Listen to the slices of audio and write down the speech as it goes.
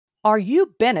Are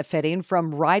you benefiting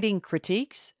from writing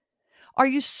critiques? Are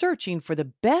you searching for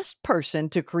the best person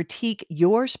to critique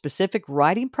your specific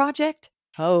writing project?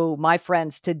 Oh, my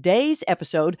friends, today's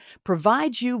episode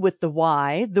provides you with the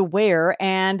why, the where,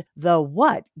 and the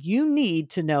what you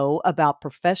need to know about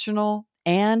professional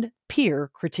and peer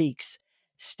critiques.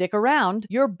 Stick around.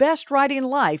 Your best writing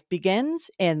life begins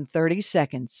in 30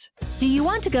 seconds. Do you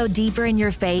want to go deeper in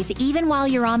your faith even while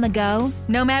you're on the go?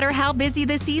 No matter how busy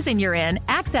the season you're in,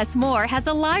 Access More has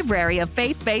a library of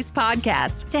faith-based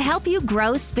podcasts to help you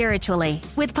grow spiritually.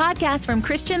 With podcasts from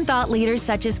Christian thought leaders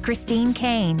such as Christine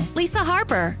Kane, Lisa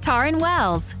Harper, Taryn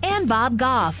Wells, and Bob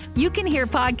Goff. You can hear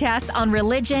podcasts on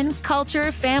religion,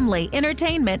 culture, family,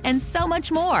 entertainment, and so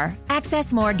much more.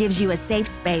 Access More gives you a safe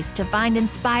space to find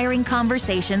inspiring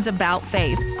conversations about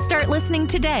faith. Start listening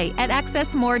today at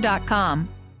accessmore.com.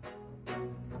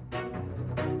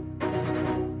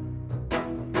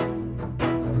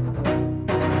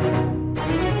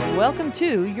 Welcome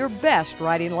to Your Best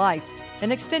Writing Life,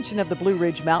 an extension of the Blue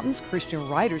Ridge Mountains Christian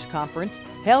Writers Conference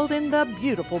held in the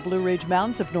beautiful Blue Ridge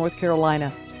Mountains of North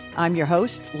Carolina. I'm your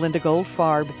host, Linda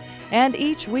Goldfarb, and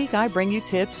each week I bring you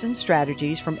tips and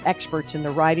strategies from experts in the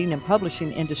writing and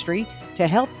publishing industry to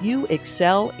help you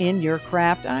excel in your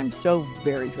craft. I'm so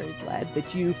very, very glad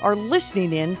that you are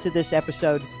listening in to this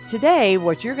episode. Today,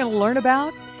 what you're going to learn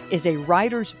about is a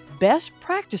writer's best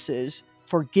practices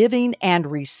for giving and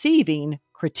receiving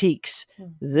critiques.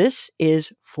 This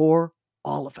is for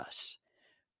all of us.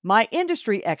 My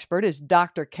industry expert is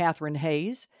Dr. Katherine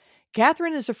Hayes.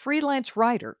 Katherine is a freelance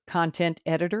writer, content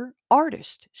editor,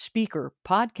 artist, speaker,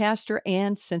 podcaster,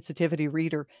 and sensitivity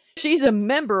reader. She's a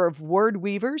member of Word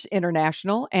Weavers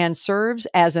International and serves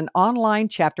as an online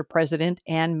chapter president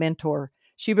and mentor.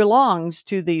 She belongs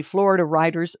to the Florida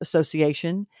Writers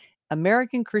Association,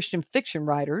 American Christian Fiction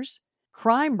Writers,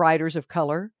 Crime Writers of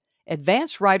Color,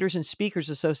 Advanced Writers and Speakers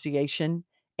Association,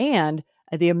 and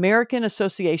the American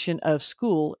Association of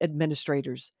School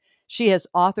Administrators. She has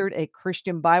authored a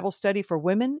Christian Bible study for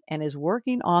women and is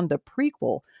working on the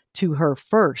prequel to her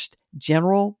first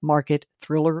general market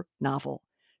thriller novel.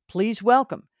 Please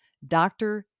welcome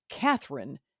Dr.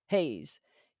 Katherine Hayes.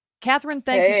 Katherine,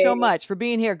 thank you so much for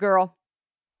being here, girl.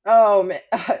 Oh, man.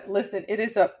 Listen, it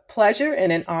is a pleasure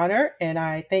and an honor, and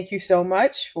I thank you so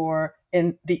much for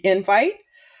the invite.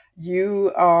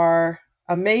 You are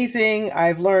amazing.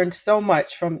 I've learned so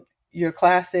much from your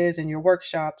classes and your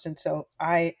workshops, and so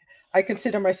I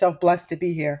consider myself blessed to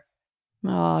be here.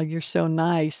 Oh, you're so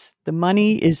nice. The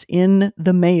money is in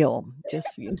the mail. Just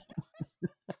so you know.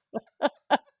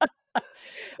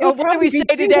 Oh, what do we say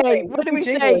today? What do we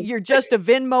say? You're just a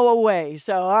Venmo away.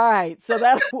 So, all right. So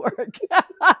that'll work.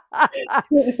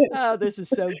 Oh, this is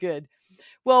so good.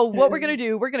 Well, what we're going to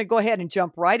do, we're going to go ahead and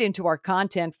jump right into our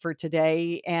content for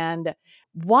today. And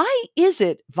why is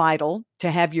it vital to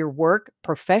have your work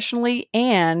professionally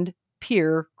and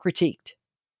peer critiqued?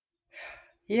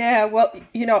 Yeah, well,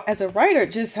 as a writer,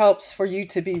 it just helps for you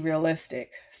to be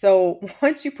realistic. So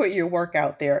once you put your work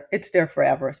out there, it's there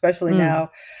forever, especially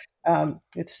now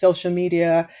with social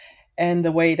media and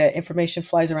the way that information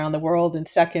flies around the world in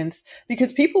seconds,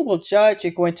 because people will judge,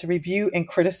 you're going to review and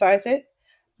criticize it.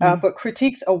 But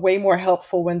critiques are way more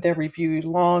helpful when they're reviewed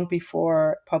long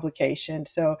before publication.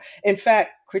 So in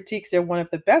fact, critiques are one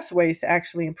of the best ways to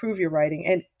actually improve your writing.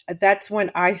 And that's when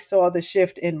I saw the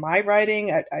shift in my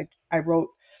writing. I wrote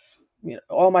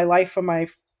all my life from my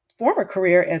former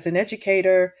career as an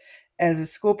educator, as a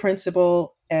school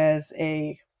principal, as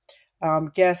a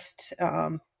guest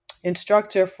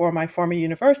instructor for my former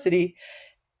university.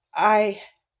 I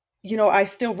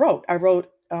still wrote. I wrote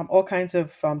all kinds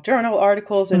of journal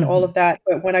articles and all of that.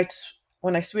 But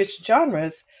when I switched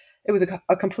genres, it was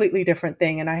a completely different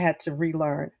thing, and I had to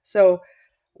relearn. So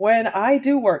when I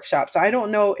do workshops, I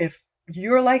don't know if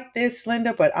you're like this,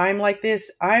 Linda, but I'm like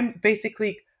this. I'm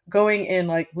basically going in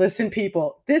like, listen,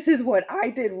 people, this is what I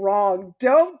did wrong.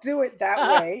 Don't do it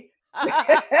that way.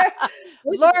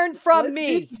 Learn from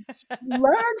me.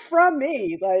 Learn from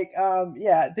me. Like,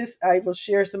 I will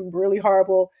share some really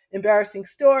horrible, embarrassing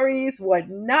stories, what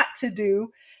not to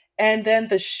do, and then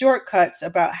the shortcuts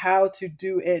about how to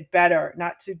do it better,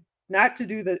 not to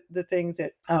do the things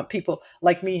that people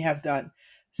like me have done.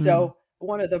 So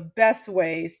one of the best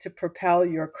ways to propel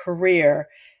your career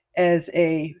as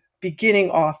a beginning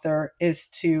author is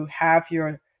to have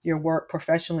your work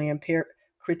professionally and peer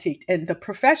critiqued, and the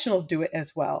professionals do it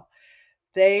as well.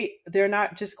 They're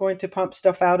not just going to pump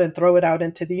stuff out and throw it out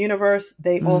into the universe.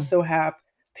 They also have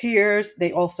peers.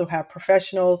 They also have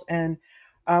professionals, and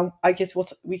I guess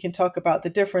we can talk about the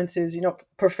differences.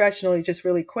 Professionally, just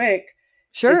really quick.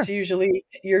 Sure.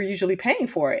 You're usually paying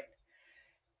for it,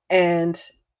 and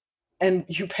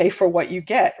you pay for what you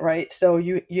get, right? So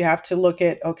you have to look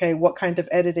at, okay, what kind of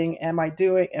editing am I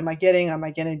doing? Am I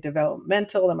getting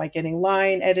developmental? Am I getting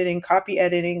line editing, copy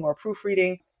editing, or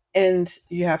proofreading? And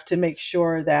you have to make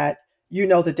sure that you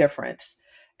know the difference.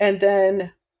 And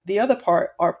then the other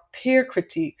part are peer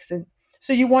critiques. And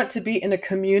so you want to be in a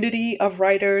community of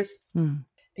writers. Mm.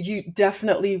 You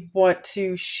definitely want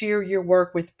to share your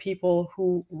work with people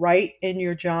who write in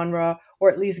your genre, or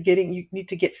at least you need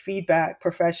to get feedback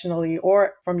professionally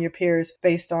or from your peers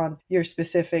based on your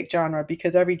specific genre,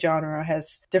 because every genre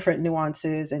has different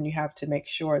nuances and you have to make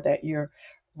sure that you're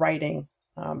writing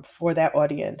for that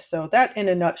audience. So that in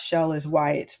a nutshell is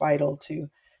why it's vital to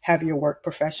have your work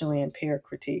professionally and peer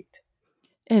critiqued.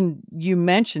 And you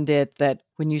mentioned it that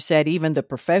when you said even the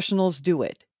professionals do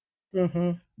it,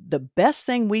 Mm-hmm. the best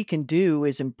thing we can do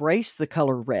is embrace the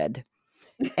color red.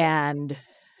 And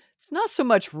it's not so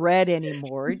much red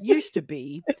anymore. It used to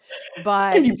be. Can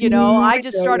But, be blue. I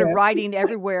just Yeah, started yeah. writing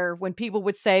everywhere when people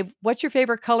would say, "What's your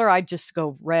favorite color?" I'd just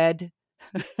go red.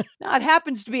 Now, it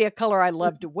happens to be a color I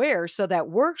love to wear, so that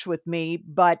works with me,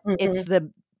 but it's Mm-hmm.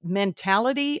 the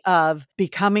mentality of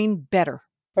becoming better.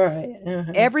 All right.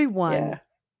 Uh-huh. Everyone, Yeah.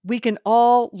 we can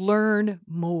all learn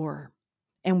more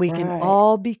and we can Right.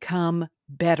 all become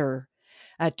better.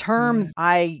 A term Yeah.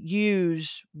 I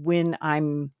use when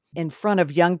I'm in front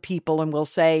of young people and will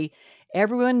say,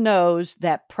 everyone knows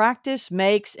that practice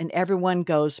makes, and everyone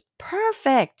goes,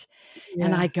 perfect.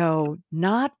 And I Yeah. go,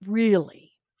 not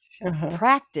really. Uh-huh.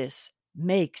 Practice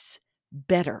makes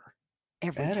better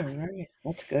every Better, time. right?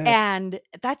 That's good. And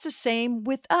that's the same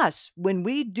with us. When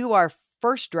we do our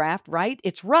first draft, right?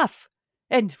 It's rough.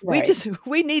 And Right.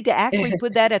 we need to actually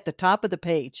put that at the top of the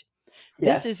page.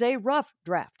 This is Yes. a rough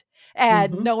draft.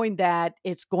 And Mm-hmm. knowing that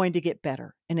it's going to get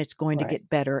better and it's going to Right. get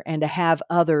better, and to have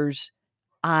others'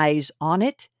 eyes on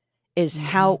it is Mm-hmm.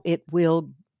 how it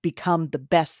will become the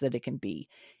best that it can be.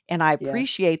 And I Yes.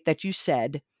 appreciate that you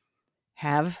said,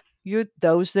 have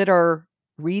those that are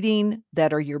reading,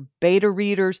 that are your beta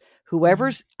readers, Mm-hmm.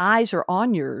 whoever's eyes are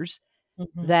on yours,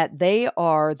 Mm-hmm. that they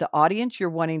are the audience you're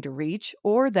wanting to reach,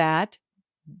 or that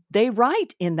they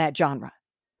write in that genre.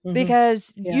 Mm-hmm.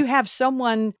 Because Yeah. you have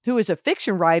someone who is a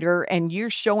fiction writer and you're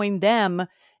showing them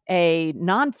a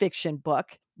nonfiction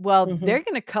book. Well, Mm-hmm. they're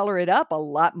going to color it up a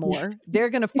lot more. They're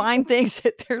going to find things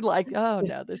that they're like, oh,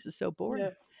 no, this is so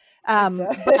boring. Yeah.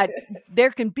 Exactly. But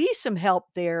there can be some help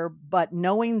there, but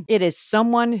knowing it is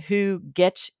someone who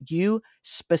gets you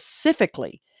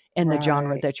specifically in the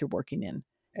genre Right. that you're working in.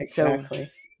 So Exactly.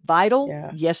 vital,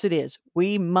 Yeah. yes, it is.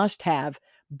 We must have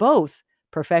both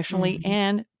professionally Mm-hmm.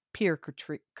 and peer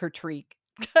critique, critique,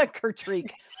 Well,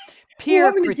 peer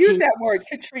I'm going to use critique. that word,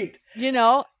 contrite. You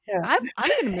know, Yeah. I'm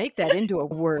going to make that into a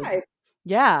word. Right.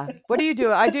 Yeah. What do you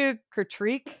do? I do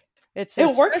critique. It's a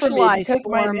It'll work for me specialized because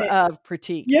my form name, of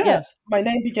critique. yeah, Yes. my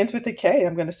name begins with a K.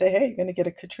 I'm going to say, hey, you're going to get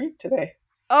a contrite today.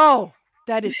 Oh,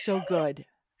 that is so good.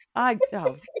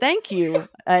 Thank you.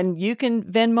 And you can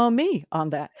Venmo me on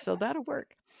that. So that'll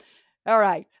work. All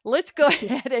right, let's go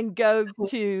ahead and go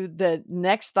to the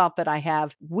next thought that I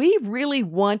have. We really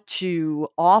want to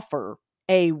offer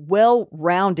a well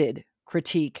rounded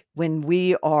critique when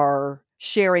we are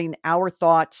sharing our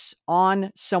thoughts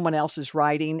on someone else's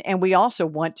writing. And we also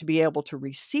want to be able to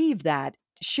receive that.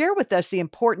 Share with us the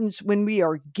importance when we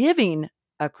are giving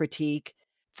a critique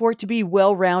for it to be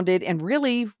well rounded, and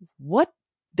really, what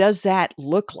does that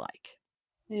look like?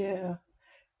 Yeah.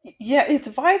 Yeah, it's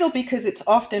vital because it's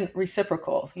often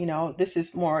reciprocal. This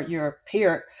is more your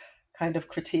peer kind of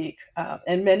critique.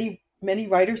 And many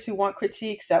writers who want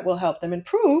critiques that will help them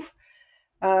improve,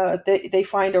 they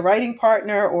find a writing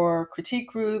partner or critique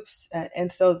groups.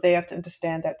 And so they have to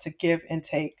understand that's a give and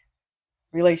take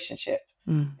relationship.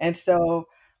 Mm. And so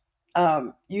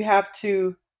you have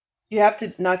to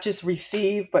not just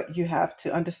receive, but you have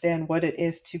to understand what it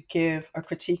is to give a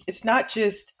critique. It's not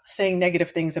just saying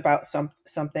negative things about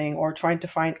something or trying to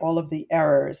find all of the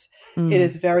errors. It Mm.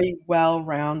 is very well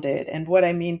rounded. And what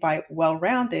I mean by well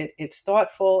rounded, it's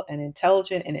thoughtful and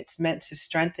intelligent, and it's meant to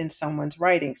strengthen someone's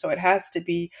writing. So it has to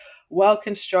be well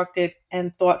constructed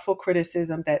and thoughtful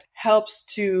criticism that helps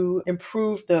to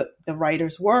improve the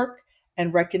writer's work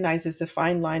and recognizes the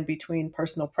fine line between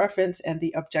personal preference and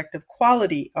the objective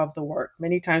quality of the work.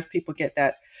 Many times people get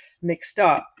that mixed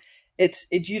up.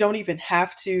 You don't even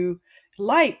have to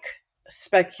like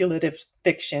speculative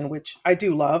fiction, which I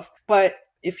do love, but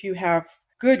if you have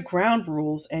good ground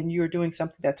rules and you're doing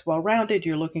something that's well rounded,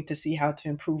 you're looking to see how to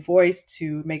improve voice,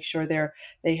 to make sure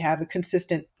they have a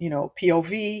consistent,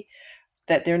 POV,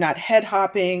 that they're not head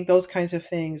hopping, those kinds of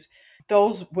things.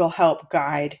 Those will help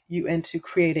guide you into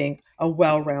creating a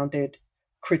well-rounded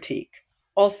critique.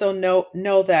 Also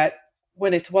know that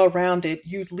when it's well-rounded,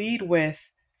 you lead with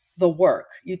the work.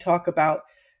 You talk about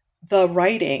the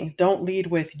writing. Don't lead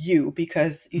with you,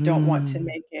 because you don't want to Mm,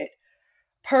 make it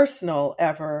personal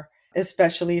ever,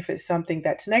 especially if it's something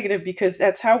that's negative, because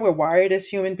that's how we're wired as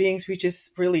human beings. We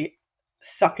just really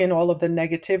suck in all of the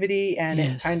negativity, and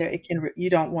yes. you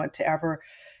don't want to ever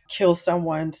kill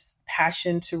someone's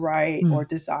passion to write or Mm,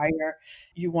 desire.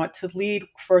 You want to lead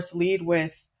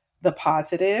with the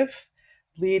positive,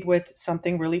 lead with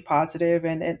something really positive.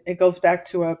 And it goes back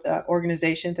to a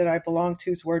organization that I belong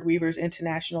to, is Word Weavers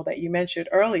International, that you mentioned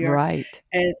earlier. right.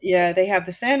 And yeah, they have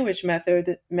the sandwich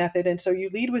method. And so you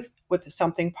lead with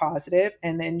something positive,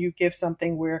 and then you give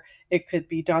something where it could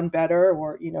be done better,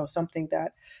 or, something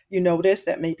that you notice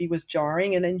that maybe was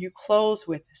jarring, and then you close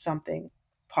with something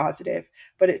positive.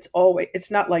 But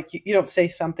it's not like you don't say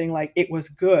something like it was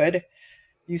good.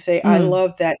 You say, I Mm,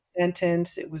 love that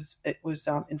sentence. It was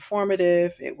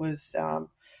informative. It was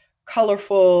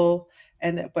colorful.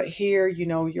 But here,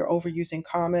 you're overusing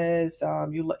commas.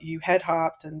 You head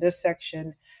hopped in this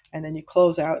section, and then you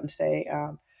close out and say,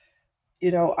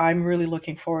 I'm really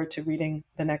looking forward to reading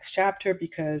the next chapter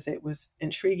because it was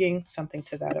intriguing, something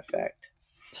to that effect.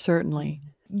 certainly.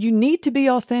 Mhm. You need to be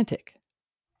authentic.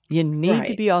 You need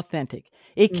to Right. be authentic.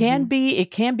 Hmm.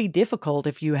 It can be difficult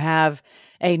if you have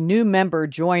a new member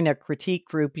join a critique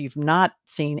group you've not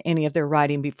seen any of their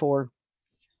writing before.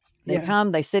 They Yeah.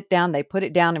 come, they sit down, they put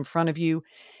it down in front of you,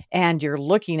 and you're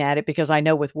looking at it, because I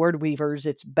know with Word Weavers,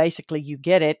 it's basically you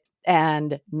get it,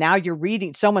 and now you're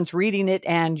reading, someone's reading it,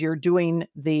 and you're doing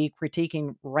the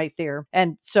critiquing right there.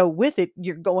 And so with it,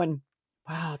 you're going,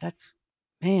 wow, that's,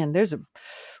 man, there's a,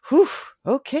 whew,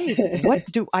 okay,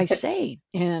 what do I say?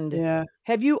 And Yeah.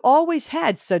 have you always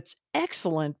had such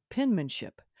excellent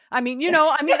penmanship? I'm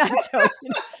telling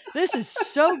you, this is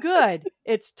so good.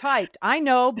 It's typed. I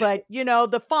know, but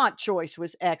the font choice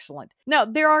was excellent. Now,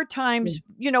 there are times,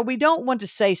 we don't want to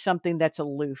say something that's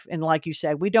aloof. And like you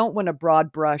said, we don't want to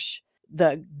broad brush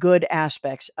the good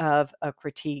aspects of a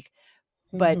critique.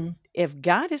 But Hmm. if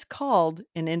God has called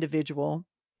an individual,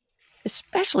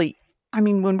 especially,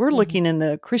 when we're Hmm. looking in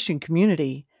the Christian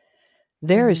community,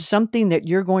 there is Hmm. something that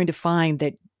you're going to find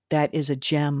that is a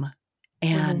gem,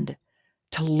 Hmm. and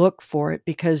to look for it,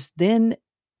 because then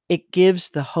it gives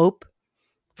the hope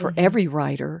for Hmm. every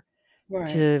writer Right.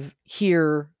 to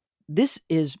hear, this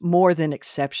is more than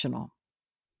exceptional.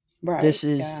 Right. This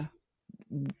is Yeah.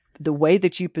 the way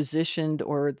that you positioned,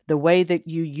 or the way that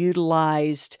you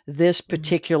utilized this Hmm.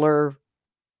 particular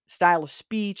style of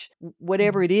speech,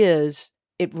 whatever Hmm. it is,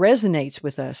 it resonates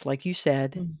with us, like you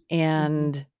said. Hmm.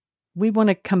 And we want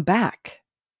to come back.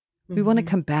 We want to Hmm.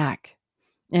 come back.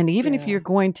 And even if you're Yeah.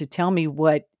 going to tell me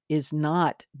what is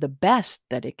not the best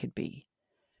that it could be,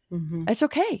 Hmm. that's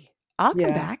okay. I'll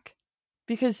come Yeah. back,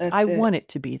 because I That's it. want it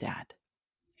to be that.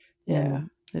 Yeah. And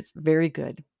it's very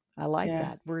good. I like Yeah.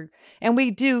 that. And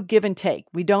we do give and take.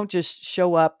 We don't just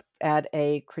show up at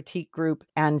a critique group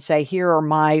and say, here are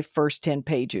my first 10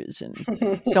 pages, and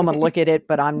someone look at it,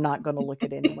 but I'm not going to look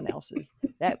at anyone else's.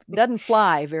 That doesn't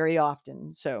fly very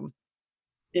often. So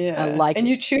I Yeah. like And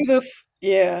it.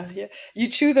 yeah, yeah. You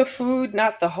chew the food,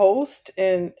 not the host.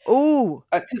 And Oh,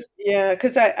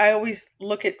 because I always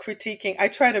look at critiquing.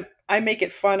 I make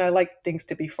it fun. I like things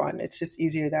to be fun. It's just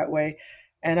easier that way.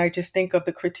 And I just think of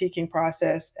the critiquing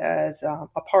process as a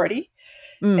party.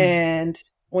 mm, And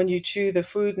when you chew the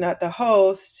food, not the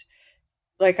host,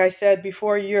 like I said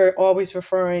before, you're always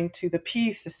referring to the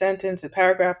piece, the sentence, the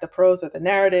paragraph, the prose, or the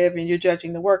narrative, and you're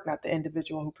judging the work, not the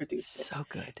individual who produced it. so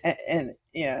good. And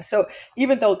yeah, so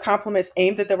even though compliments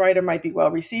aimed at the writer might be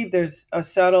well received, there's a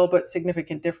subtle but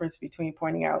significant difference between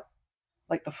pointing out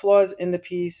like the flaws in the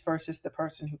piece versus the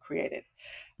person who created.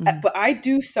 Mm, But I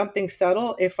do something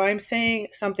subtle if I'm saying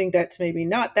something that's maybe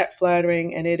not that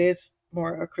flattering and it is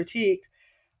more a critique.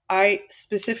 I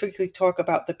specifically talk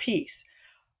about the piece.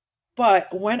 But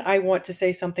when I want to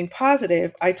say something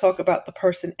positive, I talk about the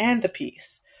person and the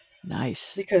piece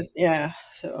nice. because yeah,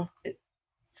 so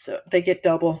they get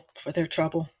double for their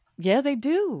trouble. Yeah, they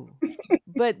do.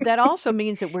 But that also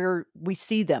means that we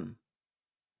see them.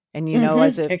 And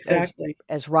Hmm. Exactly.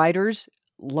 as writers,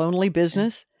 lonely Yeah.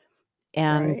 business,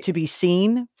 and Right. to be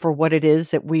seen for what it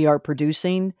is that we are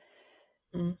producing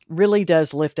Mm. really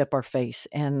does lift up our face,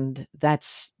 and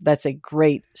that's a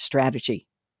great strategy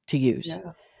to use.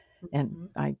 Yeah. And Hmm.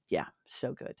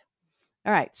 so good.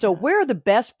 All right, so Yeah. where are the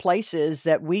best places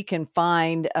that we can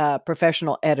find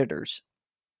professional editors?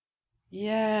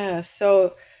 Yeah.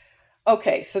 So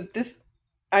okay. So this,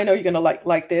 I know you're gonna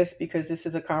like this because this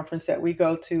is a conference that we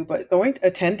go to. But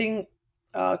attending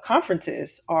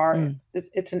conferences are, Mm.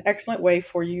 it's an excellent way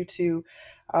for you to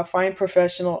find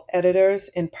professional editors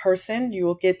in person. You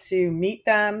will get to meet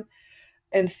them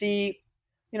and see,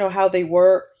 how they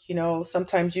work.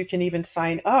 Sometimes you can even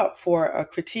sign up for a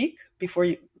critique before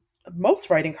you. Most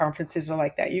writing conferences are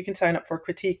like that. You can sign up for a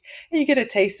critique and you get a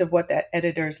taste of what that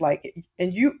editor is like.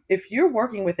 And if you're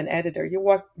working with an editor,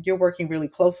 you're working really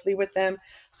closely with them.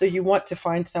 So you want to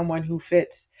find someone who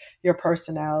fits your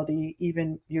personality,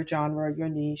 even your genre, your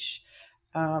niche.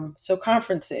 So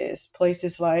conferences,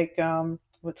 places like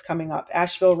what's coming up,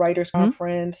 Asheville Writers Mhm.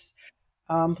 Conference,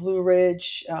 Blue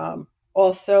Ridge.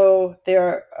 Also,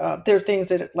 there are things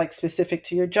that are like specific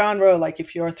to your genre, like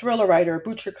if you're a thriller writer,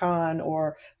 ButcherCon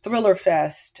or Thriller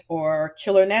Fest or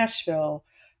Killer Nashville,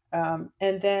 and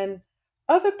then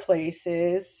other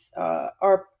places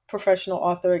are professional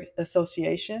author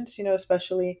associations.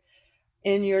 Especially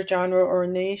in your genre or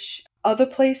niche. Other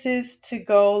places to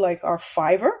go like our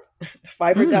Fiverr, Mm.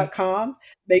 fiverr.com.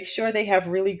 Make sure they have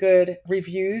really good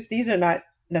reviews. These are not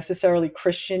necessarily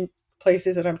Christian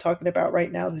places that I'm talking about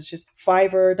right now. This is just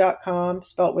fiverr.com,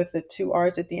 spelt with the two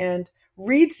R's at the end.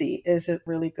 Readsy is a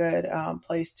really good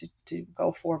place to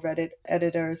go for vetted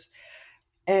editors.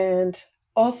 And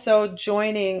also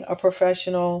joining a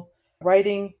professional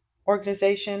writing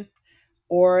organization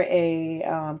or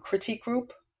a critique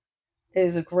group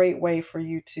is a great way for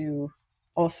you to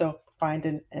also find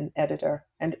an editor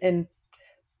and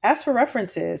ask for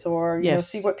references or see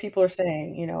Yes. what people are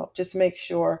saying. Just make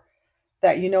sure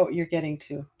that you know what you're getting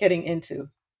into.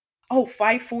 Oh,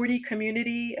 540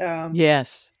 community.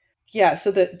 Yes. Yeah,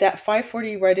 so that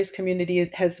 540 writers community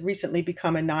has recently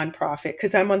become a nonprofit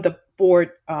because I'm on the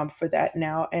board for that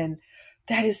now, and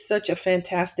that is such a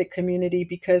fantastic community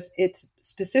because it's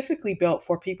specifically built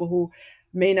for people who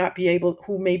may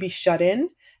be shut in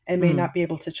and may Mm. not be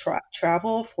able to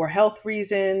travel for health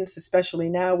reasons, especially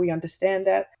now we understand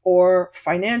that, or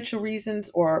financial reasons,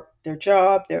 or their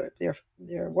job,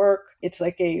 their work. It's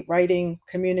like a writing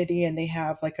community, and they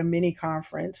have like a mini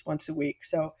conference once a week.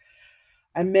 So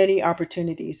and many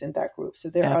opportunities in that group. So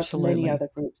there are many Absolutely. other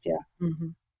groups. Yeah. Yeah.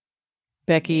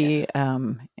 Becky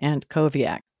and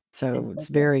Koviak. And So it's Cynthia.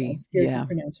 I'm very, scared to yeah.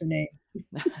 pronounce her name.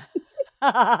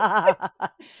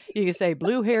 You can say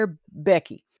blue hair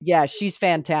Becky. Yeah, she's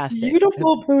fantastic.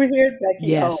 Beautiful blue haired Becky.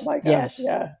 Oh Yes, my gosh. yes.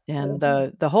 Yeah. And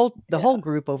Mhm. the Yeah. whole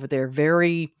group over there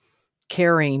very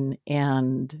caring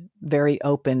and very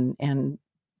open, and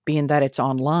being that it's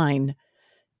online,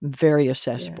 very Yeah.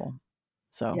 accessible.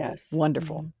 So Yes.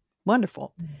 wonderful.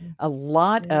 Wonderful. Mhm. A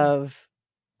lot Yeah. of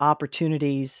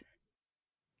opportunities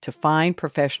to find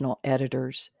professional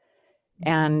editors Mhm.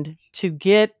 and to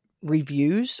get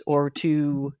reviews or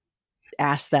to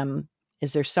ask them,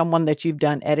 is there someone that you've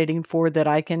done editing for that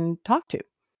I can talk to?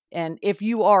 And if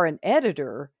you are an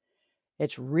editor,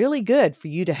 it's really good for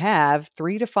you to have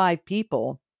 3 to 5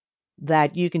 people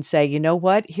that you can say, you know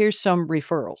what, here's some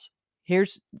referrals.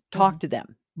 Here's talk Mhm. to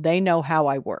them. They know how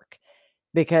I work,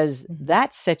 because Mhm.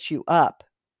 that sets you up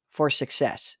for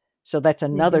success. So that's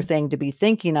another Mhm. thing to be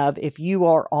thinking of if you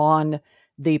are on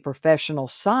the professional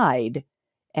side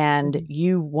and Mhm.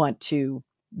 you want to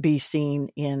be seen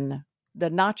in the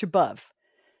notch above.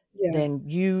 Yeah. Then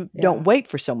you don't Yeah. wait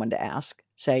for someone to ask.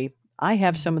 Say, I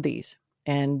have Mhm. some of these,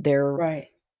 and they're Right.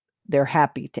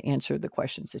 happy to answer the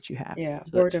questions that you have. Yeah.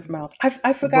 So Word that's of mouth.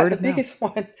 I forgot word the of mouth. biggest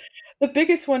one. The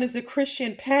biggest one is a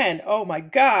Christian pen. Oh my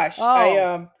gosh.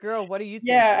 Oh, girl, what do you think?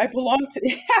 Yeah, I belong to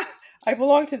yeah, I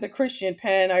belong to the Christian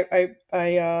Pen.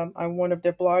 I'm one of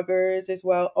their bloggers as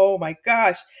well. Oh my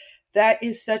gosh, that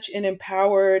is such an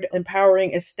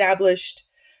empowering, established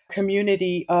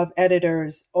community of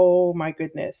editors. Oh my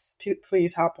goodness,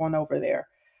 please hop on over there.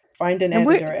 Find an And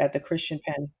editor at the Christian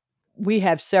Pen. we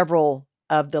have several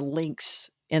of the links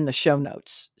in the show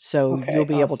notes. So you'll Okay,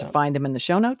 be able to awesome. find them in the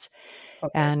show notes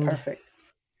Okay, and perfect.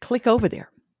 click over there.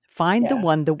 Find the Yeah.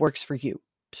 one that works for you.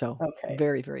 So Okay,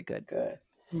 very, very good. good.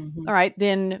 Hmm. All right.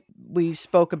 Then we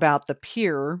spoke about the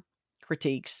peer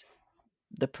critiques,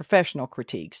 the professional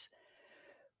critiques.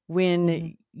 Hmm.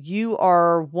 When you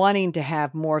are wanting to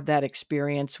have more of that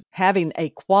experience, having a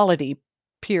quality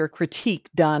peer critique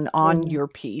done on Hmm. your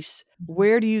piece,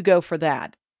 where do you go for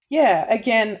that? Yeah,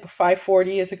 again,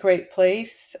 540 is a great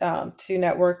place to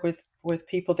network with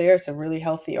people there. It's a really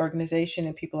healthy organization,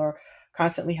 and people are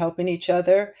constantly helping each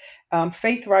other.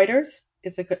 Faith Writers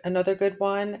is another good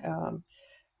one.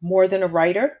 More Than a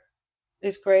Writer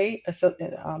is great.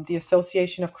 The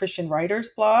Association of Christian Writers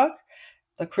blog,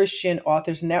 the Christian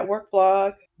Authors Network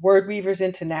blog, Word Weavers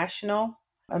International,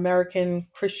 American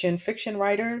Christian Fiction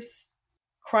Writers,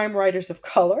 Crime Writers of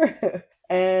Color,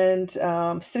 and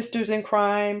Sisters in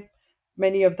Crime,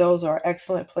 many of those are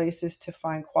excellent places to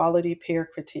find quality peer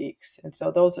critiques. And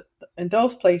so those in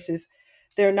those places,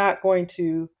 they're not going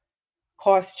to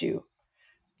cost you.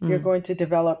 You're Mm. going to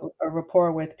develop a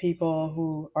rapport with people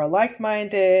who are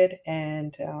like-minded,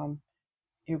 and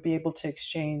you'll be able to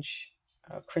exchange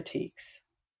critiques.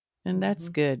 And that's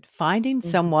Hmm. good. Finding Hmm.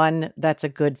 someone that's a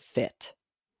good fit.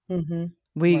 Hmm.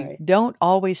 We Right. don't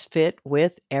always fit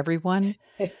with everyone,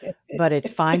 but it's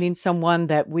finding someone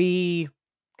that we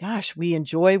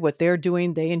enjoy what they're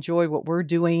doing, they enjoy what we're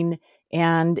doing,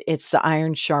 and it's the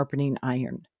iron sharpening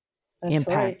iron That's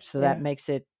right. impact. So that Yeah. makes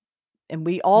it, and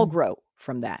we all Mm. grow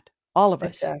from that, all of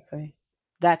us. Exactly.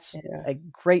 That's Yeah. a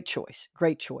great choice.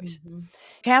 Great choice. Hmm.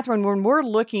 Katherine, when we're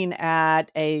looking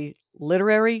at a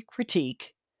literary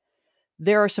critique,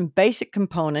 there are some basic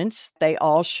components they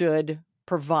all should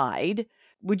provide.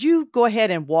 Would you go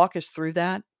ahead and walk us through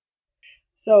that?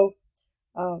 So,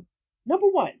 um, number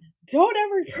one, don't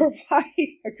ever provide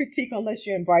a critique unless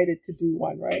you're invited to do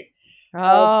one, right? Um,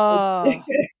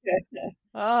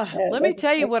 Oh, yeah, let me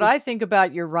tell you what I think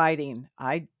about your writing.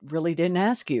 I really didn't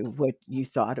ask you what you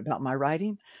thought about my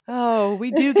writing. Oh,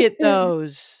 we do get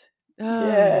those.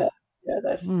 yeah, Ah, yeah,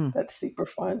 mm. that's super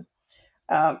fun.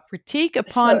 Um, Critique so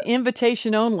upon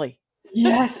invitation only.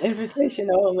 yes, invitation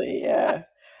only. Yeah,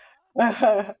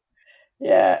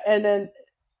 yeah,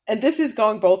 and this is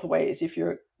going both ways. If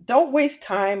you're Don't waste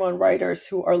time on writers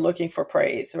who are looking for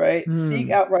praise, right? Seek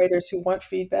Mm, out writers who want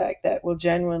feedback that will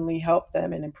genuinely help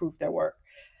them and improve their work.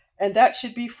 And that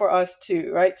should be for us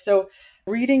too, right? So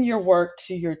reading your work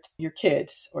to your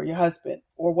kids or your husband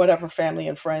or whatever family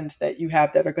and friends that you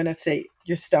have that are going to say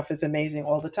your stuff is amazing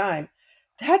all the time,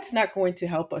 that's not going to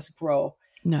help us grow.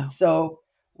 no. So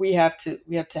we have to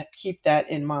keep that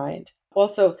in mind.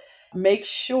 Also, make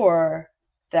sure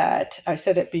that I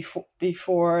said it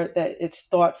before that it's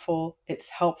thoughtful, it's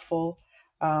helpful.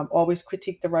 Always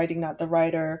critique the writing, not the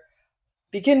writer.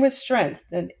 Begin with strength,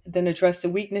 then address the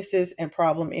weaknesses and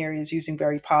problem areas using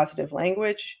very positive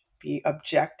language. Be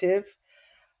objective,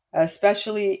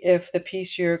 especially if the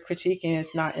piece you're critiquing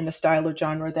is not in the style or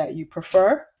genre that you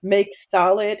prefer. Make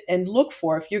solid and look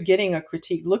for, if you're getting a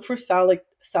critique, look for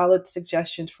solid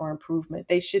suggestions for improvement.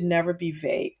 They should never be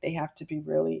vague. They have to be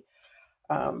really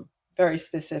very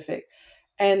specific.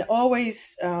 And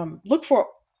always look for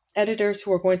editors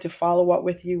who are going to follow up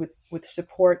with you with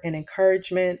support and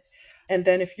encouragement. And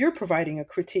then if you're providing a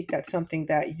critique, that's something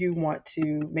that you want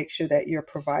to make sure that you're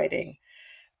providing.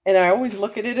 And I always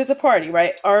look at it as a party,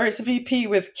 right? RSVP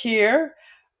with care.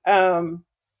 Um,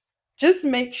 just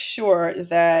make sure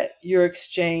that your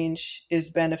exchange is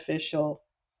beneficial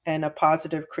and a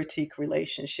positive critique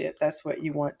relationship. That's what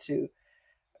you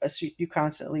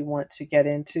constantly want to get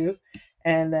into.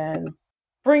 And then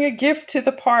bring a gift to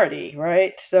the party,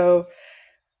 right? So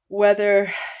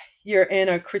whether you're in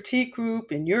a critique group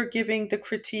and you're giving the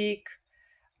critique,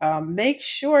 make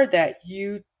sure that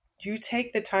you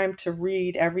take the time to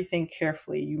read everything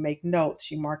carefully. You make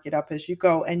notes, you mark it up as you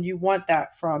go, and you want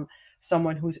that from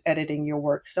someone who's editing your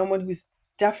work, someone who's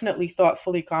definitely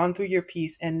thoughtfully gone through your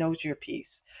piece and knows your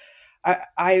piece.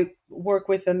 I work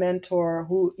with a mentor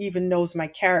who even knows my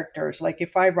characters. Like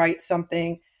if I write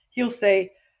something, he'll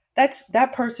say,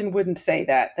 that person wouldn't say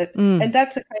that. Mm, And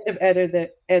that's the kind of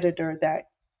editor that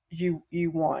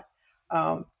you want.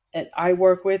 And I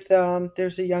work with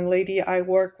there's a young lady I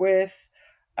work with,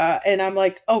 and I'm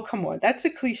like, oh come on, that's a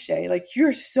cliche. Like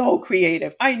you're so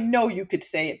creative. I know you could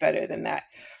say it better than that,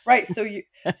 right? So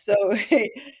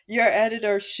your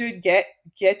editor should get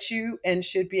you and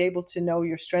should be able to know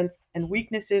your strengths and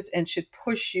weaknesses and should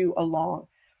push you along.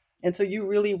 And so you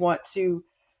really want to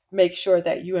make sure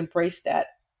that you embrace that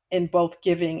in both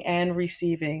giving and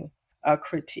receiving a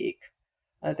critique.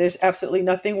 There's absolutely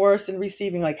nothing worse than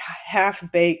receiving like half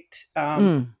baked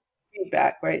mm.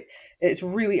 feedback, right? It's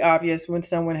really obvious when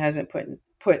someone hasn't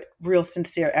put real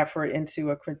sincere effort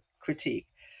into a critique.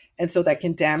 And so that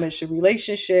can damage the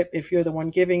relationship if you're the one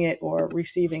giving it or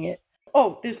receiving it.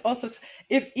 Oh, there's also,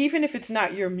 if even if it's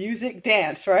not your music,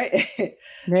 dance, right?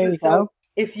 There you So go.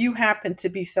 if you happen to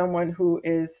be someone who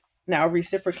is now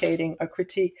reciprocating a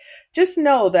critique, just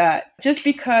know that just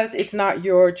because it's not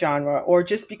your genre or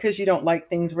just because you don't like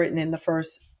things written in the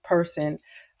first person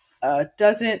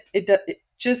doesn't it, it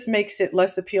just makes it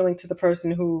less appealing to the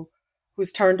person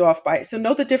who's turned off by it. So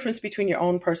know the difference between your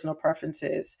own personal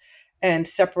preferences and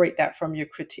separate that from your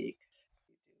critique.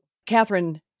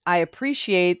 Katherine, I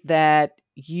appreciate that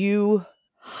you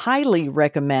highly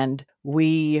recommend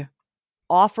we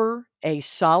offer a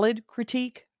solid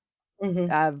critique. Hmm.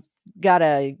 I've got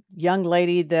a young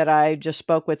lady that I just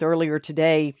spoke with earlier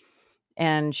today,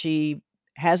 and she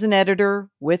has an editor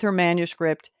with her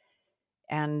manuscript.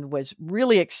 and was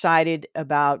really excited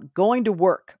about going to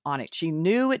work on it. She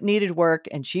knew it needed work,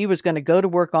 and she was going to go to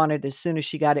work on it as soon as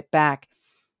she got it back.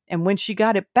 And when she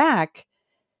got it back,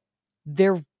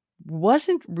 there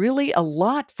wasn't really a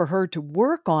lot for her to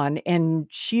work on, and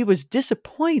she was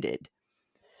disappointed.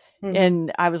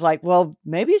 And I was like, well,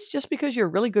 maybe it's just because you're a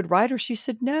really good writer. She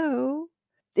said, no,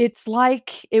 it's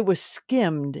like it was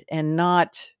skimmed and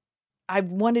not, I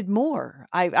wanted more.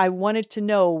 I wanted to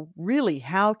know really,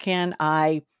 how can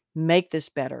I make this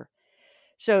better?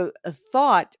 So a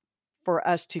thought for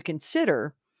us to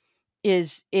consider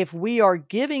is, if we are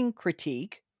giving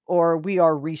critique or we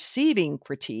are receiving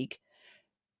critique,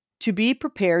 to be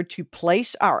prepared to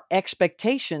place our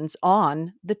expectations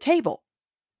on the table.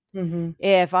 Mm-hmm.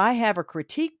 If I have a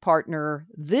critique partner,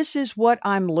 this is what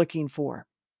I'm looking for.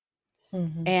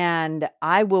 Mm-hmm. And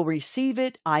I will receive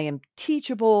it. I am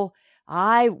teachable.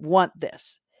 I want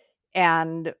this.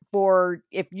 And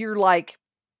if you're like,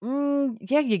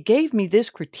 yeah, you gave me this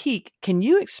critique, can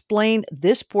you explain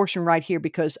this portion right here?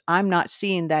 Because I'm not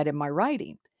seeing that in my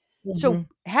writing. So Mm-hmm.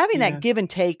 having that Yes, give and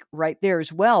take right there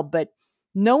as well, but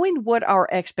knowing what our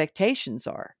expectations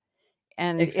are.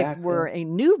 And if we're exactly. a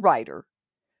new writer,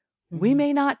 we Mm-hmm.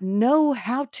 may not know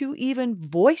how to even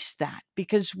voice that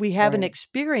because we haven't Right,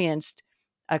 experienced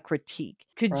a critique.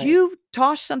 Could right. you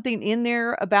toss something in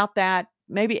there about that?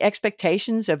 Maybe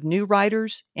expectations of new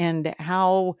writers and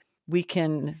how we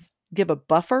can give a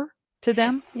buffer to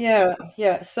them? Yeah,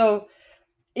 yeah. So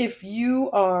if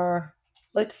you are,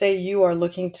 let's say you are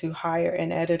looking to hire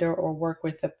an editor or work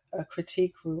with a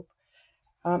critique group,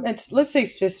 let's say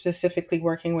specifically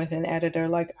working with an editor,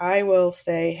 like I will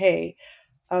say, hey,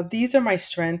 these are my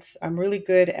strengths. I'm really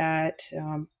good at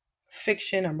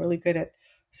fiction. I'm really good at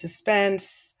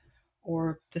suspense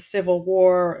or the Civil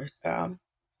War,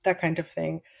 that kind of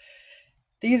thing.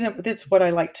 That's what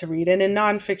I like to read. And in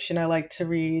nonfiction, I like to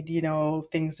read,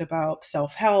 things about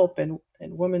self-help and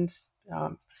women's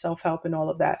self-help and all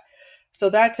of that. So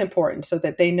that's important so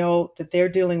that they know that they're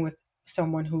dealing with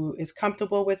someone who is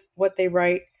comfortable with what they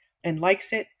write and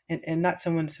likes it, and not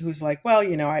someone who's like, well,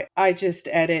 I just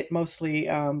edit mostly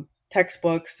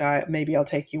textbooks. Maybe I'll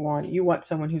take you on. You want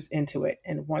someone who's into it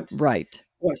and Right.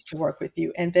 wants to work with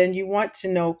you. And then you want to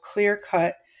know clear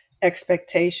cut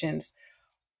expectations.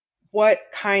 What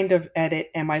kind of edit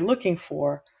am I looking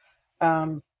for?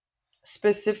 Um,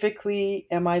 Specifically,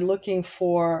 am I looking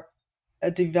for a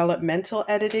developmental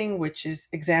editing, which is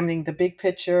examining the big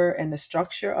picture and the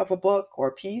structure of a book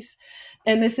or piece?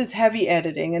 And this is heavy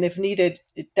editing, and if needed,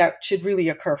 that should really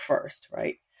occur first,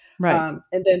 right? Right.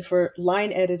 And then for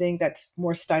line editing, that's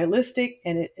more stylistic,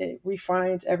 and it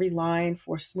refines every line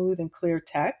for smooth and clear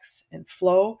text and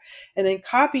flow. And then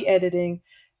copy editing,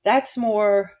 that's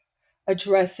more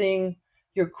addressing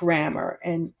your grammar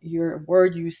and your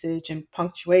word usage and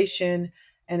punctuation.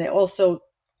 And it also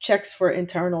checks for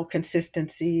internal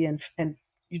consistency, and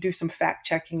you do some fact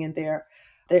checking in there.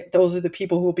 Those are the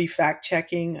people who will be fact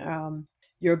checking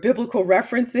your biblical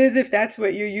references, if that's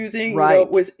what you're using. Right.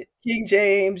 Was King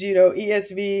James,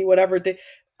 ESV, whatever.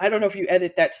 I don't know if you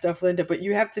edit that stuff, Linda, but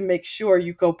you have to make sure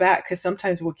you go back, because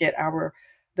sometimes we'll get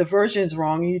the versions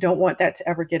wrong, and you don't want that to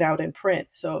ever get out in print.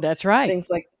 So That's right. things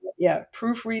like, yeah,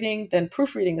 proofreading. Then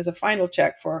proofreading is a final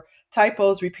check for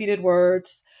typos, repeated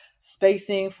words,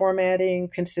 spacing, formatting,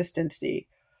 consistency,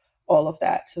 all of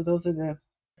that. So those are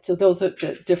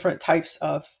the different types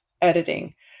of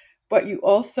editing. But you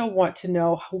also want to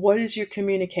know, what is your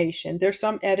communication? There's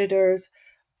some editors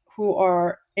who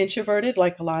are introverted,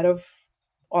 like a lot of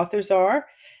authors are.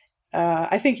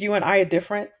 I think you and I are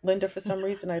different, Linda, for some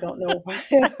reason. I don't know why.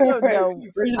 I don't know.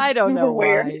 We're I just don't know super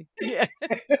weird. why. Yeah.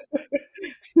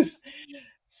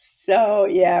 So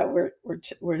yeah,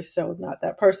 we're so not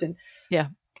that person. Yeah.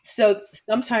 So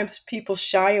sometimes people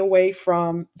shy away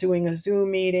from doing a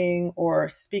Zoom meeting or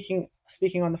speaking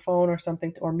on the phone or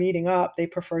something, or meeting up. They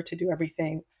prefer to do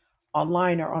everything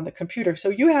online or on the computer. So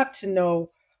you have to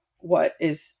know what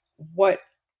is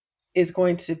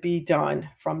going to be done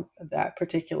from that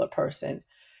particular person,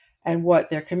 and what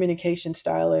their communication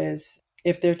style is.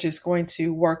 If they're just going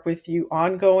to work with you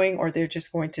ongoing, or they're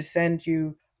just going to send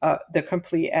you the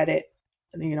complete edit,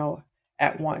 you know,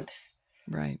 at once.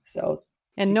 Right. So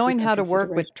And to knowing keep in how to work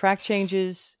consideration. with track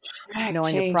changes, Track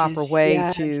knowing the proper changes, way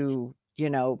yes. to,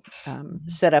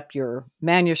 Mhm. set up your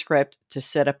manuscript, to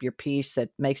set up your piece that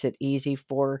makes it easy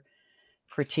for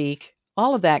critique.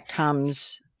 All of that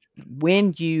comes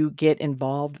when you get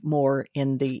involved more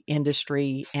in the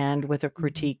industry and with a Mhm.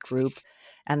 critique group,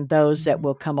 and those that Mhm.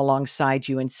 will come alongside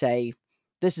you and say,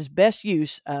 this is best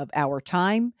use of our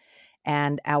time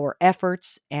and our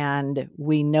efforts. And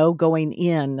we know going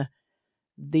in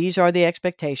these are the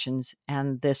expectations,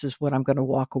 and this is what I'm going to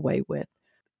walk away with.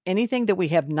 Anything that we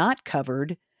have not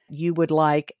covered, you would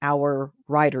like our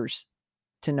writers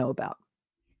to know about?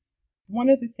 One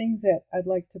of the things that I'd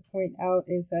like to point out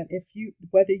is that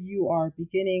whether you are a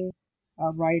beginning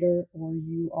writer or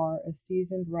you are a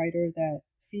seasoned writer, that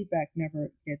feedback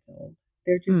never gets old.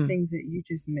 They're just things that you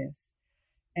just miss.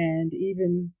 And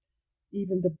even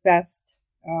the best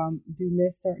do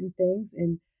miss certain things.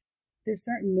 And there's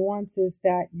certain nuances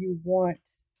that you want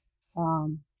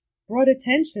brought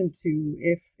attention to.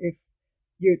 If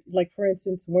you're like, for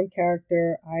instance, one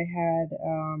character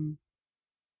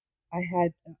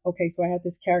so I had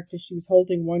this character. She was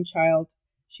holding one child.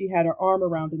 She had her arm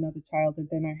around another child, and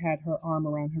then I had her arm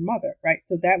around her mother, right?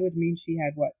 So that would mean she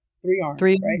had what? Three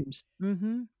Three arms, right? names.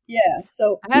 Mm-hmm. Yeah.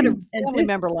 So, I had a and family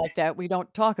member like that. We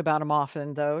don't talk about them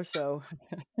often, though, so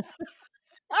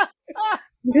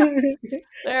this,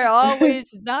 they're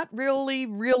always not really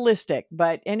realistic.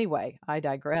 But anyway, I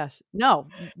digress. No,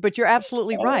 but you're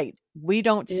absolutely oh, right. We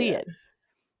don't see yeah, it.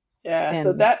 yeah.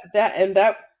 So And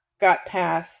that got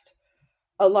past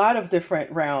a lot of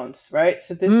different rounds, right?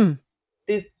 So mm,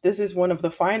 this is one of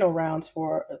the final rounds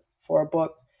for a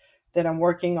book that I'm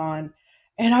working on,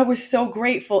 and I was so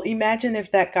grateful. Imagine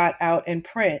if that got out in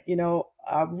print,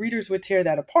 readers would tear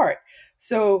that apart.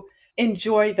 So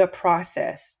enjoy the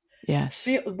process. yes.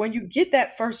 Feel when you get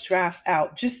that first draft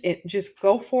out, just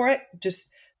go for it. Just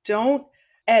don't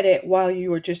edit while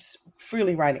you are just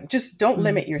freely writing. Just don't Mm,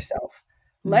 limit yourself.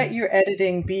 Let mm, your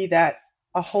editing be that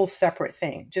a whole separate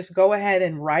thing. Just go ahead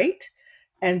and write,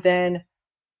 and then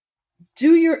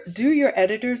do your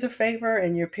editors a favor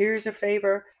and your peers a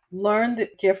favor. Learn the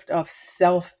gift of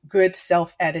good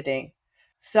self editing.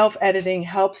 Self editing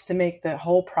helps to make the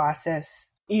whole process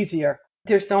easier.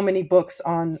 There's so many books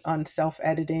on self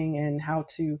editing and how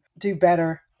to do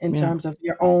better in yeah, terms of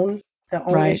the own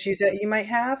right. issues that you might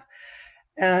have.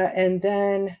 And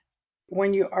then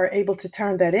when you are able to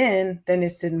turn that in, then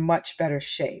it's in much better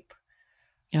shape.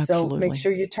 So make Absolutely.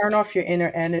 sure you turn off your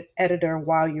inner editor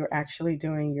while you're actually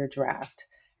doing your draft.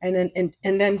 And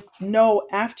then know,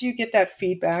 after you get that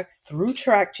feedback through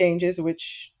track changes,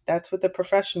 which that's what the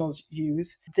professionals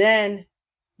use, then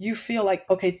you feel like,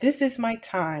 okay, this is my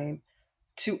time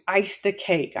to ice the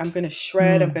cake. I'm going to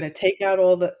shred. I'm Mm, going to take out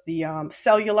all the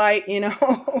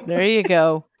cellulite, there you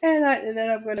go. and then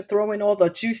I'm going to throw in all the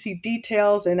juicy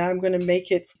details, and I'm going to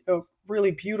make it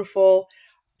really beautiful.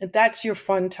 And that's your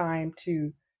fun time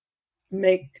to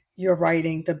make your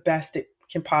writing the best it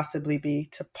can possibly be,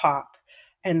 to pop.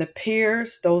 And the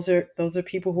peers, those are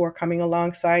people who are coming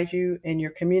alongside you in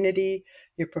your community,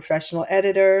 your professional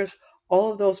editors,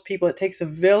 all of those people. It takes a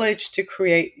village to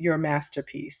create your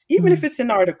masterpiece. Even if Mm, it's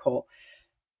an article,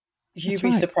 you'd that's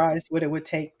be right. surprised what it would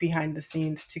take behind the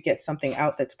scenes to get something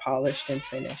out that's polished and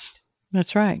finished.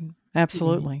 That's right. Mhm.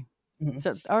 Absolutely. Mhm.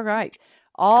 So, all right.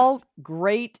 All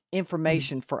great Mhm.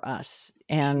 information for us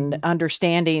and Mhm.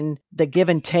 understanding the give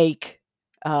and take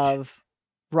of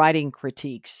writing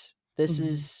critiques. This Mhm.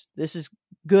 is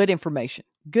good information.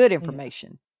 Good Yeah.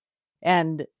 information.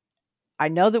 And I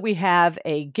know that we have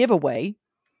a giveaway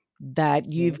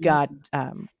that you've got Yeah.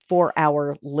 for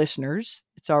our listeners.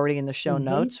 It's already in the show Mhm.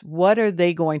 notes. What are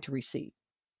they going to receive?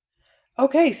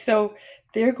 Okay, so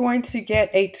they're going to get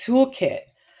a toolkit.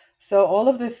 So all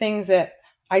of the things that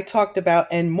I talked about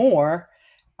and more,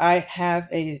 I have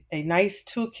a nice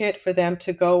toolkit for them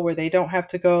to go where they don't have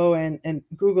to go and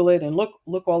Google it and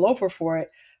look all over for it,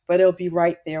 but it'll be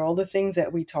right there. All the things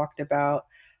that we talked about,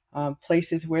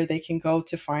 places where they can go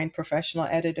to find professional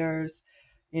editors,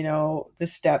 the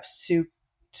steps to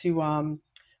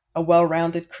a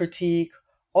well-rounded critique.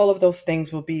 All of those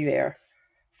things will be there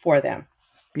for them.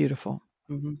 Beautiful.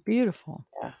 Mhm. Beautiful.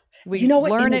 Yeah. You We know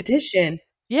what? learn In it. addition,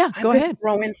 Yeah, I'm go going to ahead.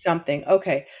 throw in something.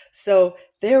 Okay. So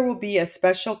there will be a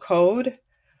special code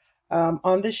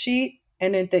on the sheet.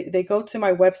 And then they go to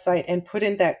my website and put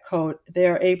in that code.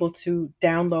 They're able to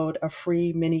download a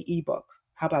free mini ebook.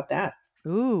 How about that?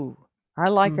 Ooh, I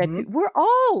like that Hmm. too. We're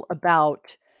all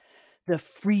about the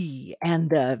free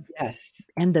Yes.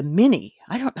 and the mini.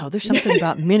 I don't know. There's something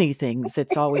about mini things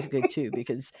that's always good too,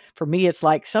 because for me, it's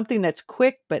like something that's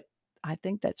quick, but I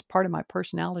think that's part of my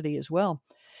personality as well.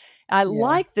 I Yeah.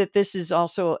 like that this is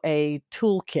also a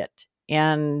toolkit,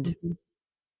 and Hmm.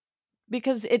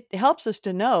 because it helps us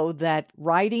to know that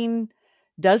writing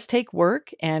does take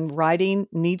work and writing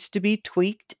needs to be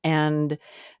tweaked. And,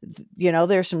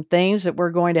 there's some things that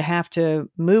we're going to have to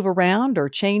move around or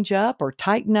change up or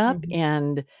tighten up. Hmm.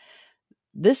 And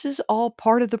this is all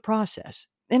part of the process.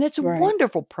 And it's a Right.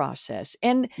 wonderful process.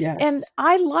 And Yes.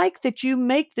 I like that you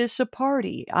make this a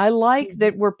party. I like Mhm.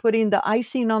 that we're putting the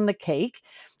icing on the cake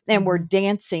and we're Mhm.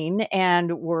 dancing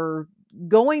and we're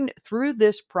going through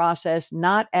this process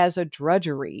not as a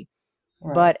drudgery,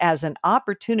 but Right. as an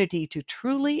opportunity to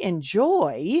truly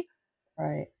enjoy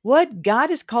Right. what God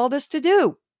has called us to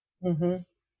do. Mhm.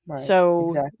 Right. So,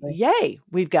 Exactly. yay,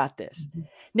 we've got this. Mhm.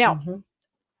 Now, Mhm.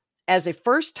 as a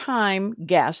first time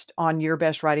guest on Your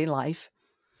Best Writing Life,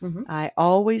 Mhm. I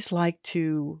always like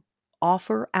to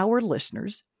offer our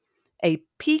listeners a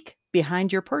peek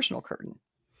behind your personal curtain.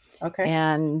 Okay.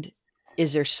 And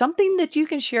is there something that you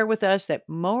can share with us that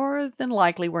more than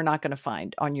likely we're not going to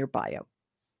find on your bio?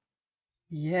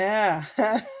 Yeah.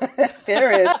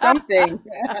 There is something.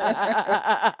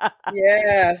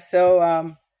 Yeah.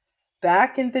 So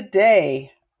back in the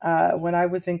day, when I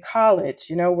was in college,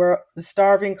 we're the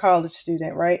starving college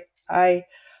student, right? I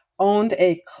owned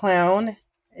a clown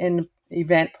and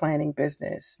event planning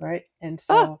business, right? And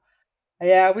Oh, so,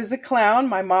 yeah, I was a clown.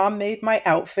 My mom made my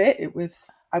outfit.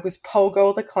 I was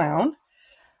Pogo the clown,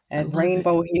 I and love it.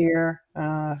 rainbow hair.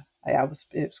 It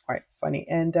was quite funny.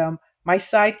 And my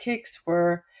sidekicks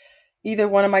were either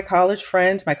one of my college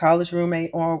friends, my college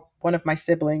roommate, or one of my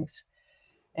siblings.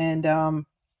 And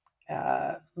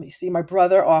let me see, my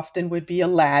brother often would be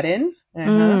Aladdin.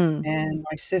 Mm. And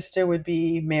my sister would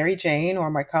be Mary Jane, or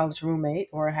my college roommate,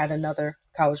 or I had another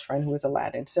college friend who was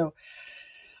Aladdin. So,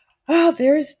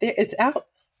 it's out.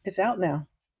 It's out now.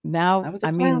 I Now, was a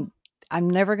I clown. mean, I'm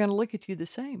never going to look at you the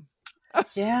same.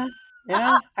 Yeah,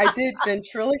 yeah. I did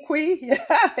ventriloquy. Yeah,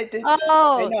 I did. I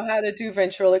Oh, know how to do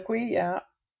ventriloquy. Yeah.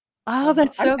 oh,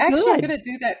 that's I'm so actually I'm good. going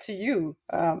to do that to you.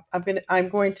 I'm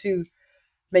going to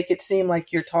make it seem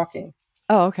like you're talking,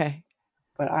 Oh, okay.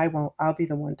 but I won't. I'll be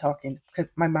the one talking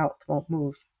because my mouth won't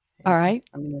move. All And right.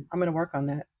 I'm gonna work on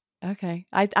that. Okay.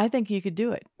 I think you could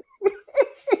do it.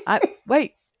 I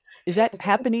wait. Is that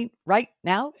happening right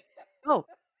now? Oh,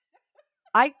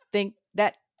 I think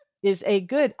that is a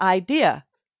good idea,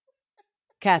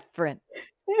 Catherine.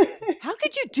 How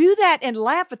could you do that and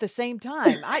laugh at the same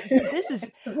time? I've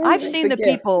It's seen a the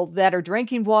gift. people that are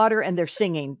drinking water and they're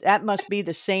singing. That must be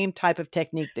the same type of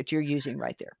technique that you're using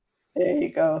right there. There you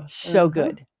go. So Uh-huh.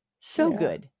 good. So Yeah.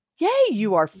 good. Yay,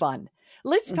 you are fun.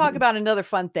 Let's talk Hmm. about another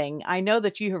fun thing. I know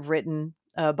that you have written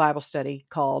a Bible study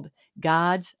called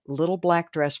God's Little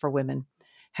Black Dress for Women: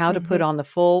 How to Put Hmm. on the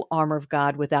Full Armor of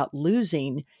God Without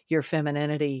Losing Your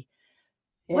Femininity.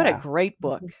 What a Yeah. great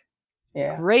book. Hmm.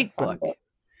 Yeah. It's a Great fun book. book.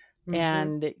 Hmm.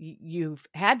 And you've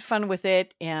had fun with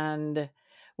it. And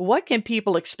what can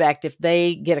people expect if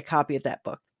they get a copy of that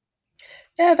book?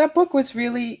 Yeah, that book was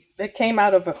really that came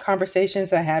out of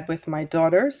conversations I had with my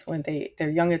daughters when they're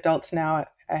young adults now.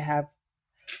 I have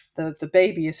the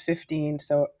baby is 15,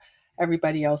 so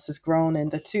everybody else is grown,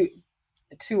 and the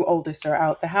two oldest are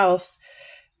out the house,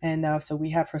 and so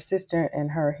we have her sister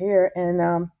and her here,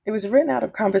 and it was written out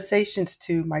of conversations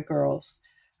to my girls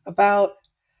about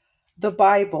the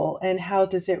Bible and how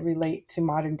does it relate to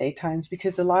modern day times,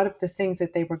 because a lot of the things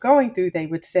that they were going through, they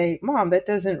would say, Mom, that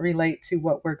doesn't relate to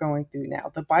what we're going through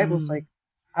now. The Bible's Mm, like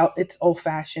it's old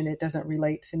fashioned, it doesn't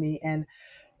relate to me. And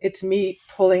it's me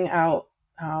pulling out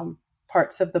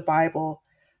parts of the Bible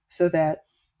so that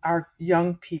our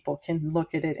young people can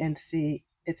look at it and see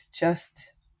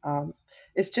um,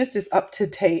 it's just as up to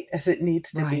date as it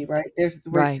needs to be. right. Right?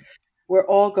 Right. We're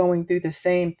all going through the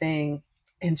same thing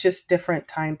in just different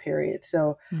time periods.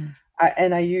 So Mm,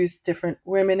 I use different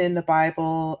women in the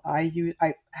Bible. I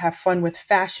have fun with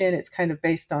fashion. It's kind of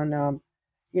based on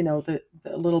the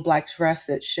little black dress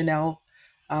that Chanel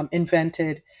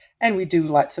invented, and we do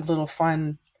lots of little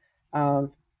fun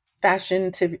um,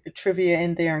 trivia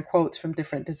in there and quotes from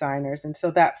different designers, and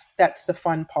so that's the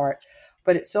fun part.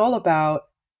 But it's all about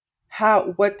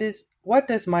what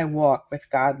does my walk with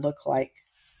God look like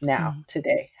now mm,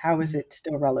 today? How is mm. it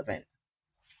still relevant?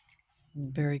 Hmm.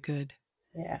 Very good.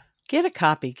 Yeah, Get a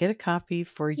copy. Get a copy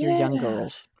for your young yeah,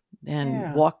 girls and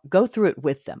yeah. go through it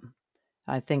with them.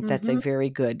 I think that's a Mm-hmm.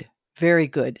 very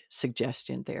good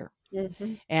suggestion there.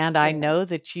 Mm-hmm. And I Yeah. know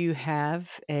that you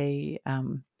have a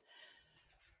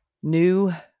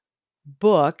new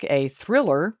book, a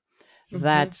thriller Mm-hmm.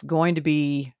 that's going to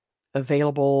be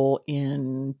available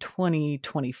in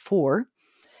 2024,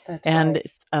 That's and right.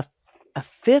 it's a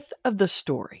fifth of the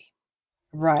story.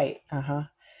 Right. Uh-huh.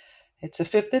 It's a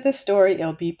fifth of the story.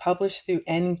 It'll be published through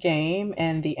Endgame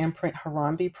and the imprint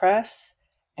Harambe Press,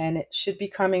 and it should be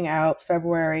coming out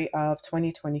February of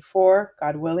 2024,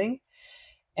 God willing.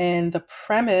 And the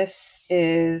premise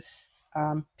is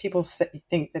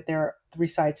think that there are three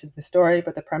sides to the story,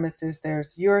 but the premise is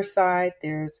there's your side,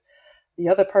 there's the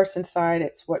other person's side.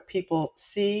 It's what people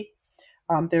see.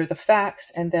 They're the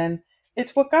facts. And then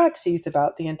it's what God sees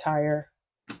about the entire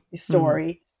Mm.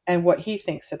 story and what he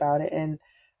thinks about it. And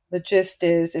the gist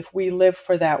is, if we live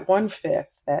for that 1/5,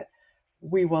 that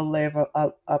we will live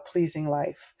a pleasing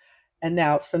life. And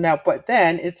but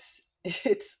then it's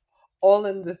all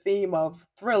in the theme of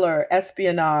thriller,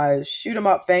 espionage, shoot 'em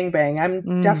up, bang bang. I'm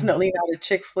Mm. definitely not a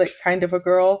chick flick kind of a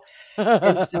girl,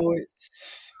 and so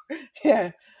it's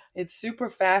yeah, it's super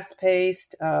fast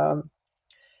paced,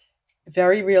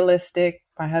 very realistic.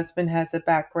 My husband has a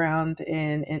background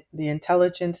in the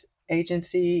intelligence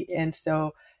agency, and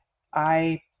so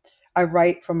I I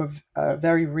write from a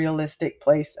very realistic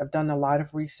place. I've done a lot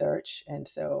of research, and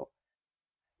so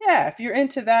yeah, if you're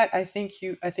into that, I think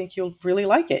you'll really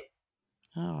like it.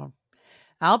 Oh,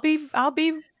 I'll be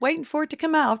waiting for it to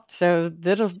come out. So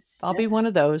I'll be one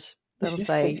of those that'll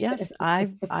say, yes,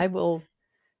 I will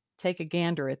take a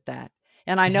gander at that.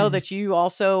 And I know that you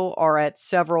also are at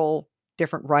several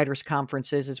different writers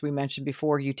conferences. As we mentioned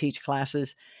before, you teach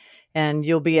classes, and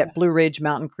you'll be Yeah. at Blue Ridge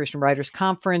Mountain Christian Writers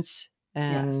Conference. Yes.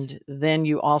 And then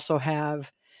you also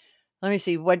have, let me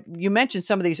see, what you mentioned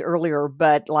some of these earlier,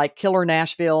 but like Killer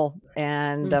Nashville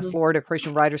and the Mhm. Florida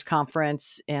Christian Writers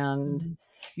Conference. And Mhm.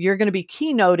 you're going to be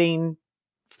keynoting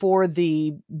for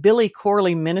the Billy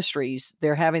Corley Ministries.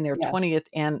 They're having their Yes. 20th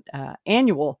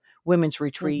annual women's Mhm.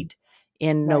 retreat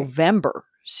in Right. November.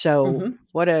 So Mhm.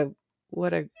 what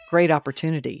a great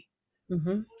opportunity.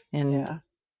 Mhm. And Yeah.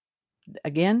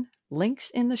 again, links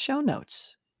in the show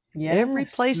notes. Every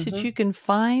Yes. place that you Mhm. can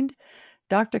find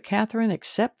Dr. Katherine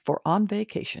except for on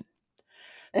vacation.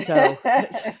 So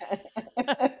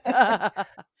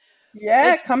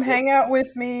Yeah, it's come hang out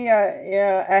with me.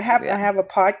 Yeah, I yeah, have a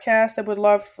podcast I would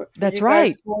love for that's you guys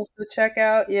right. to also check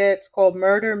out. Yeah, it's called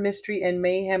Murder, Mystery, and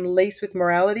Mayhem Laced with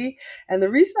Morality. And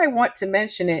the reason I want to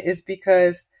mention it is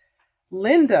because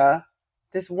Linda,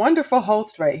 this wonderful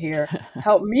host right here,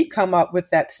 helped me come up with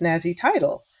that snazzy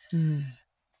title. Mm,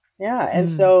 Yeah, and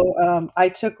mm. so I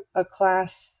took a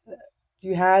class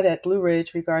you had at Blue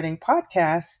Ridge regarding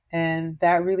podcasts, and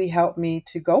that really helped me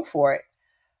to go for it.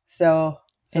 So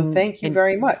thank you And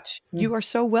very much. you are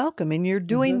so welcome, and you're Mm-hmm.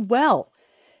 doing well.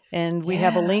 And we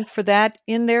have a Yeah. link for that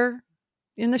in there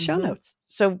in the show Mm-hmm. notes.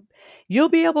 So you'll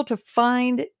be able to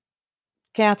find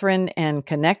Katherine and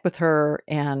connect with her,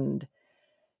 and,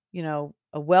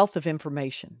 a wealth of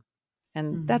information.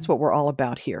 And that's Mm-hmm. what we're all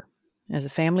about here as a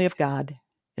family of God,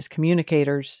 as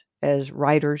communicators, as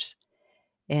writers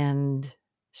and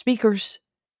speakers.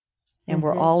 And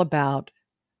we're Mm-hmm. all about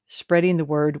spreading the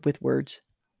word with words.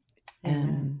 Amen.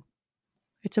 And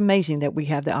it's amazing that we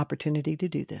have the opportunity to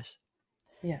do this.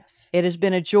 Yes. It has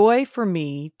been a joy for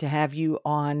me to have you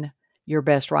on Your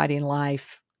Best Writing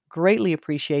Life. Greatly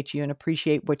appreciate you and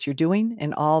appreciate what you're doing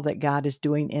and all that God is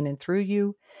doing in and through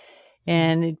you. Yeah.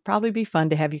 And it'd probably be fun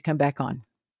to have you come back on.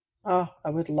 Oh, I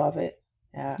would love it.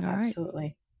 Yeah, All right.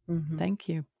 absolutely. Mm-hmm. Thank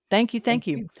you. Thank you. Thank Thank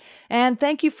you. you. And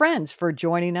thank you, friends, for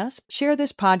joining us. Share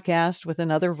this podcast with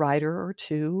another writer or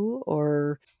two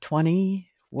or 20,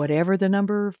 whatever the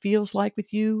number feels like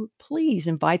with you. Please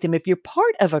invite them. If you're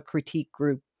part of a critique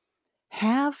group,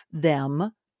 have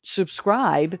them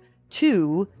subscribe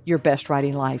to Your Best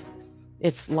Writing Life.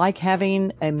 It's like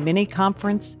having a mini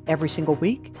conference every single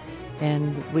week,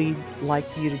 and we'd like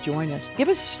for you to join us. Give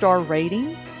us a star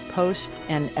rating, post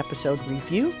an episode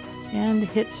review, and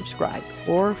hit subscribe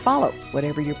or follow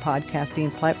whatever your podcasting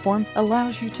platform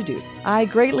allows you to do. I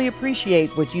greatly appreciate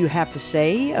what you have to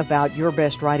say about Your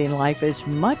Best Writing Life as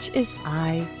much as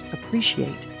I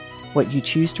appreciate what you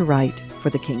choose to write for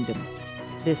the kingdom.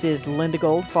 This is Linda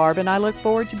Goldfarb, and I look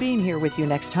forward to being here with you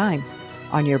next time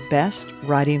on Your Best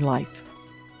Writing Life.